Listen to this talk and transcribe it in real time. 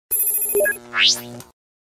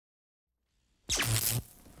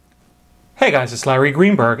Hey guys, it's Larry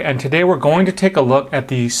Greenberg, and today we're going to take a look at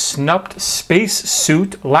the Snupped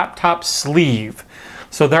SpaceSuit Laptop Sleeve.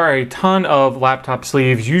 So there are a ton of laptop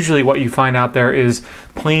sleeves. Usually what you find out there is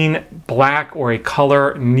plain black or a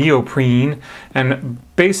color neoprene, and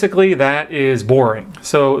basically that is boring.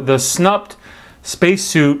 So the Snupped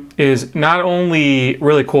SpaceSuit is not only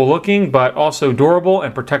really cool looking, but also durable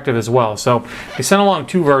and protective as well. So they sent along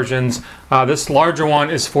two versions. This larger one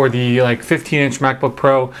is for the 15-inch MacBook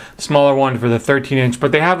Pro, smaller one for the 13-inch,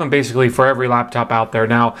 but they have them basically for every laptop out there.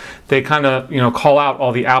 Now, they kind of, call out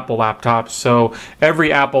all the Apple laptops. So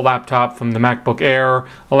every Apple laptop from the MacBook Air,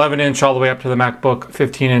 11-inch all the way up to the MacBook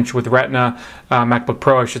 15-inch with Retina, MacBook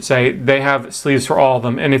Pro, I should say, they have sleeves for all of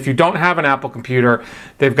them. And if you don't have an Apple computer,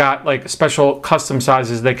 they've got special custom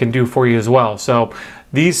sizes they can do for you as well. So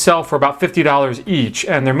these sell for about $50 each,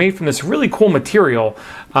 and they're made from this really cool material.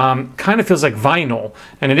 Kind of feels like vinyl,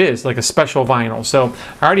 and it is like a special vinyl. So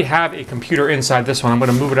I already have a computer inside this one. I'm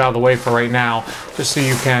going to move it out of the way for right now, just so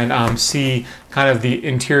you can see kind of the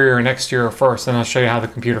interior and exterior first, and I'll show you how the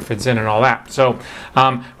computer fits in and all that. So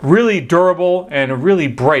really durable and really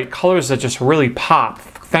bright colors that just really pop,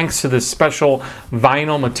 thanks to this special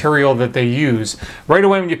vinyl material that they use. Right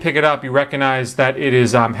away when you pick it up, you recognize that it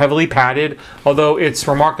is heavily padded, although it's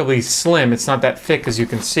remarkably slim. It's not that thick, as you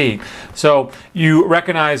can see. So you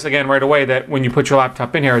recognize, again, right away that when you put your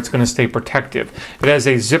laptop in here, it's going to stay protective. It has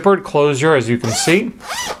a zippered closure, as you can see.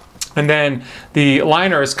 And then the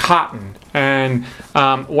liner is cotton. And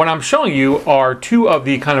what I'm showing you are two of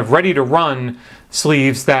the kind of ready-to-run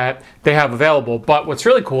sleeves that they have available. But what's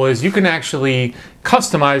really cool is you can actually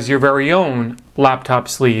customize your very own laptop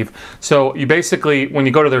sleeve. So you basically, when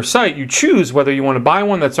you go to their site, you choose whether you want to buy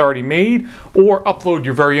one that's already made or upload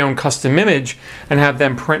your very own custom image and have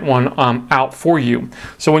them print one out for you.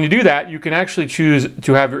 So when you do that, you can actually choose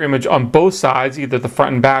to have your image on both sides, either the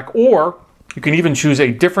front and back, or you can even choose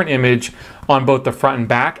a different image on both the front and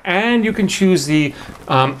back, and you can choose the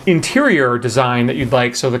interior design that you'd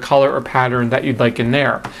like, so the color or pattern that you'd like in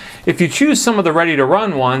there. If you choose some of the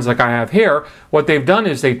ready-to-run ones like I have here, what they've done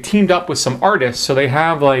is they've teamed up with some artists. So they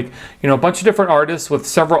have a bunch of different artists with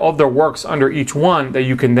several of their works under each one that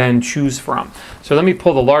you can then choose from. So let me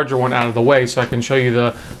pull the larger one out of the way so I can show you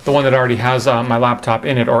the one that already has my laptop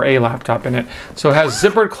in it, or a laptop in it. So it has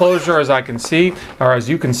zippered closure, as I can see, or as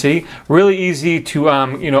you can see. Really easy to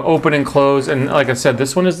open and close, and like I said,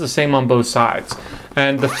 this one is the same on both sides.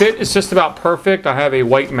 And the fit is just about perfect. I have a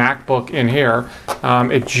white MacBook in here.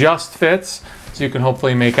 It just fits, so you can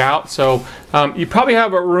hopefully make out. So you probably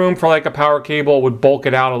have a room for a power cable, would bulk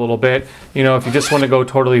it out a little bit. If you just want to go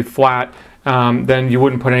totally flat, then you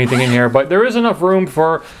wouldn't put anything in here. But there is enough room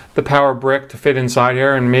for the power brick to fit inside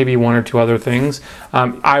here, and maybe one or two other things.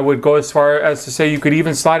 I would go as far as to say you could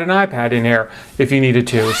even slide an iPad in here if you needed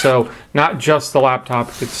to. So not just the laptop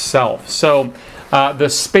itself. So the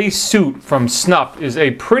SpaceSuit from Snupped is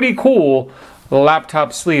a pretty cool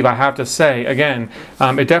laptop sleeve, I have to say. Again,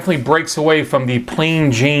 it definitely breaks away from the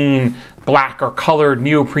plain Jane black or colored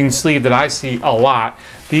neoprene sleeve that I see a lot.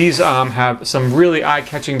 These have some really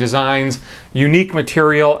eye-catching designs, unique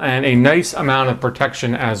material, and a nice amount of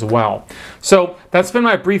protection as well. So that's been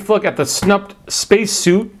my brief look at the Snupped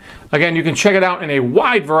SpaceSuit. Again, you can check it out in a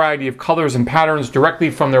wide variety of colors and patterns directly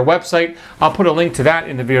from their website. I'll put a link to that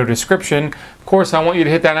in the video description. Of course, I want you to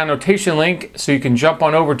hit that annotation link so you can jump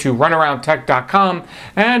on over to runaroundtech.com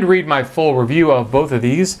and read my full review of both of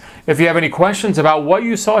these. If you have any questions about what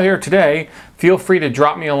you saw here today, feel free to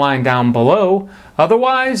drop me a line down below.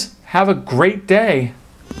 Otherwise, have a great day.